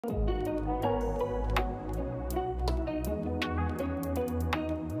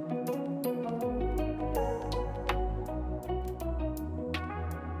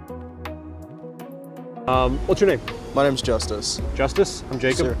What's your name? My name's Justice. Justice? I'm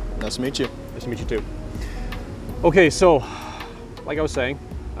Jacob. Sir, nice to meet you. Nice to meet you too. Okay, so like I was saying,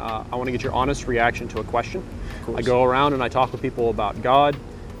 I want to get your honest reaction to a question. I go around and I talk with people about God,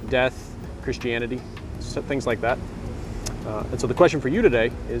 death, Christianity, things like that. And so the question for you today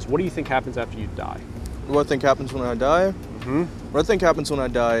is, what do you think happens after you die? What I think happens when I die? What I think happens when I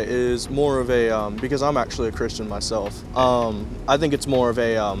die is more of a, because I'm actually a Christian myself, I think it's more of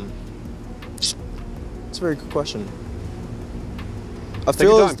a, it's a very good question. I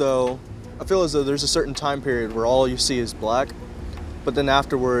feel as though there's a certain time period where all you see is black, but then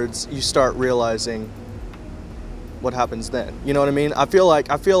afterwards you start realizing what happens then. You know what I mean? I feel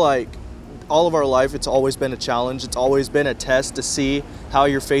like all of our life, it's always been a challenge. It's always been a test to see how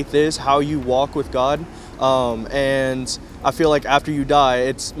your faith is, how you walk with God. And I feel like after you die,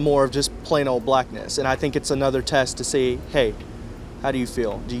 it's more of just plain old blackness. And I think it's another test to say, hey, how do you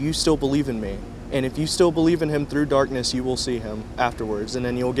feel? Do you still believe in me? And if you still believe in him through darkness, you will see him afterwards. And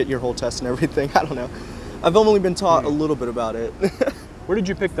then you'll get your whole test and everything. I don't know. I've only been taught a little bit about it. Where did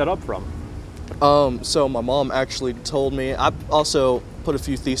you pick that up from? So my mom actually told me. I also put a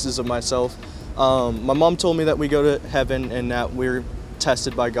few theses of myself. My mom told me that we go to heaven and that we're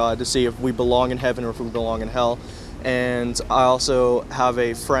tested by God to see if we belong in heaven or if we belong in hell. And I also have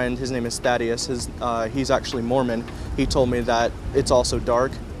a friend, his name is Thaddeus, he's actually Mormon. He told me that it's also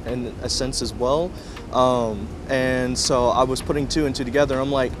dark in a sense as well. And so I was putting two and two together.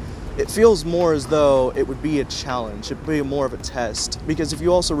 I'm like, it feels more as though it would be a challenge, it would be more of a test. Because if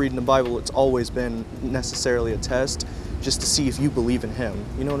you also read in the Bible, it's always been necessarily a test just to see if you believe in him.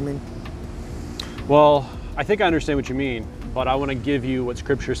 You know what I mean? Well, I think I understand what you mean, but I want to give you what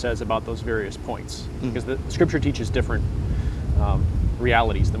Scripture says about those various points, because the Scripture teaches different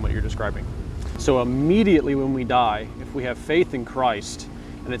realities than what you're describing. So immediately when we die, if we have faith in Christ,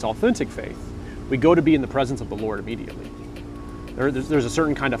 and it's authentic faith, we go to be in the presence of the Lord immediately. There's a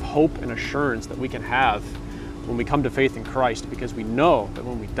certain kind of hope and assurance that we can have when we come to faith in Christ, because we know that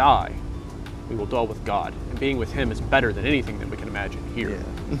when we die, we will dwell with God, and being with him is better than anything that we can imagine here.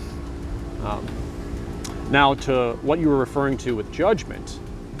 Yeah. Now, to what you were referring to with judgment,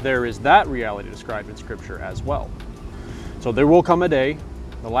 there is that reality described in Scripture as well. So there will come a day,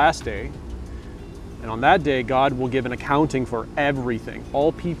 the last day, and on that day, God will give an accounting for everything.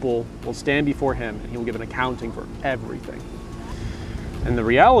 All people will stand before him, and he will give an accounting for everything. And the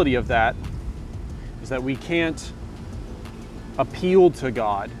reality of that is that we can't appeal to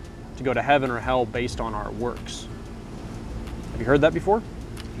God to go to heaven or hell based on our works. Have you heard that before?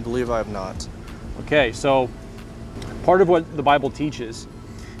 I believe I have not. Okay, so part of what the Bible teaches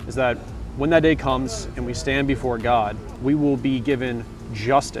is that when that day comes and we stand before God, we will be given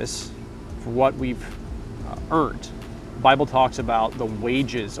justice for what we've earned. The Bible talks about the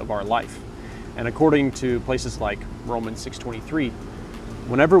wages of our life. And according to places like Romans 6:23,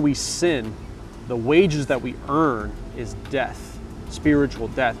 whenever we sin, the wages that we earn is death, spiritual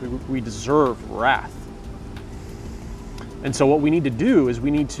death. We deserve wrath. And so what we need to do is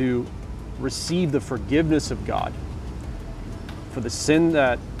we need to receive the forgiveness of God for the sin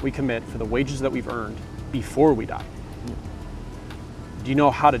that we commit, for the wages that we've earned before we die. Do you know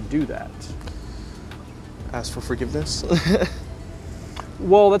how to do that? Ask for forgiveness?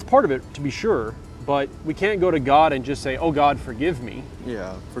 Well, that's part of it, to be sure, but we can't go to God and just say, oh God, forgive me.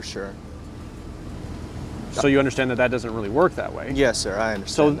 Yeah, for sure. So you understand that that doesn't really work that way? Yes, sir, I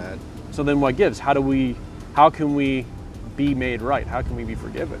understand that. So then what gives? How can we be made right? How can we be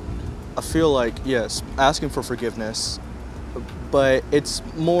forgiven? I feel like, yes, asking for forgiveness, but it's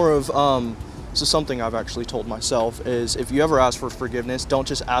more of, so something I've actually told myself is, if you ever ask for forgiveness, don't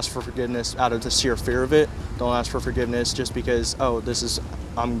just ask for forgiveness out of the sheer fear of it. Don't ask for forgiveness just because, oh,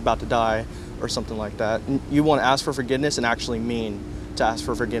 I'm about to die or something like that. You want to ask for forgiveness and actually mean to ask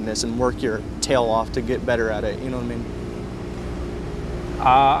for forgiveness and work your tail off to get better at it. You know what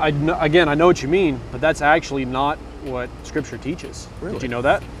I mean? Again, I know what you mean, but that's actually not what Scripture teaches. Really? Did you know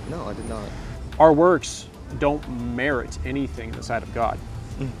that? No, I did not. Our works don't merit anything in the sight of God.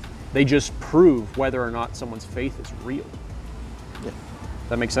 They just prove whether or not someone's faith is real. Yeah.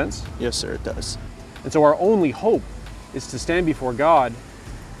 That makes sense? Yes, sir, it does. And so our only hope is to stand before God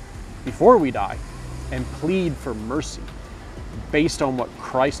before we die and plead for mercy based on what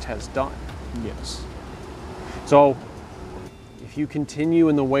Christ has done. Yes. So if you continue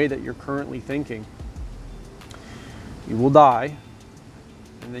in the way that you're currently thinking, you will die,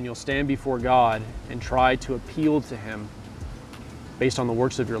 and then you'll stand before God and try to appeal to him based on the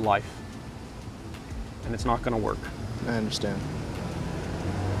works of your life. And it's not going to work. I understand.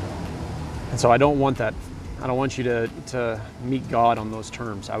 And so I don't want that. I don't want you to meet God on those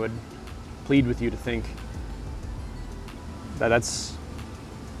terms. I would plead with you to think that that's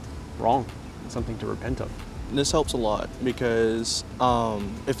wrong, something to repent of. This helps a lot because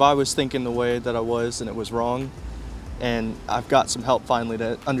if I was thinking the way that I was and it was wrong, and I've got some help finally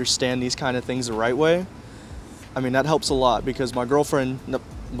to understand these kind of things the right way, I mean, that helps a lot because my girlfriend,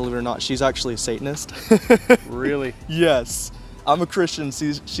 believe it or not, she's actually a Satanist. Really? Yes. I'm a Christian,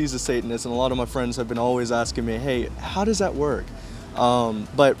 she's a Satanist, and a lot of my friends have been always asking me, hey, how does that work?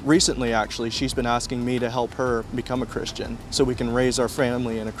 But recently, actually, she's been asking me to help her become a Christian so we can raise our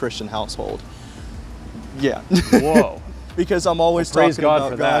family in a Christian household. Yeah. Whoa. Because I'm always praise talking God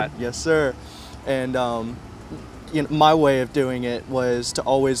about for God. that. Yes, sir. And you know, my way of doing it was to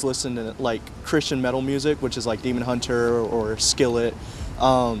always listen to like Christian metal music, which is like Demon Hunter or Skillet.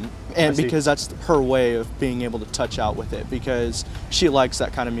 And because that's her way of being able to touch out with it, because she likes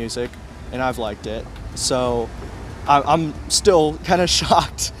that kind of music and I've liked it. So I'm still kind of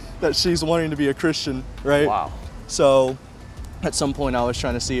shocked that she's wanting to be a Christian, right? Wow. So at some point I was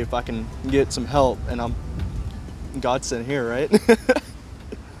trying to see if I can get some help, and God sent here, right?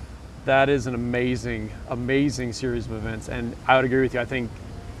 That is an amazing, amazing series of events. And I would agree with you. I think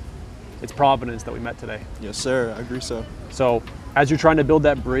it's providence that we met today. Yes, sir. I agree so. So as you're trying to build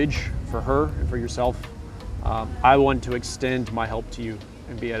that bridge for her and for yourself, I want to extend my help to you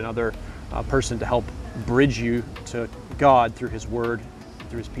and be another person to help bridge you to God through His Word,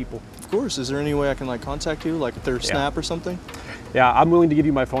 through His people. Of course. Is there any way I can like contact you, like through Snap or something? Yeah, I'm willing to give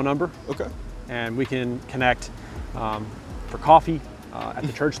you my phone number. Okay. And we can connect for coffee at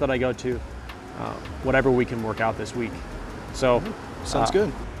the church that I go to, whatever we can work out this week. So sounds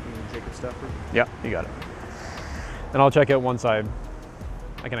good. Jacob Stafford. Yeah, you got it. And I'll check it once I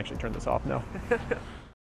can actually turn this off now.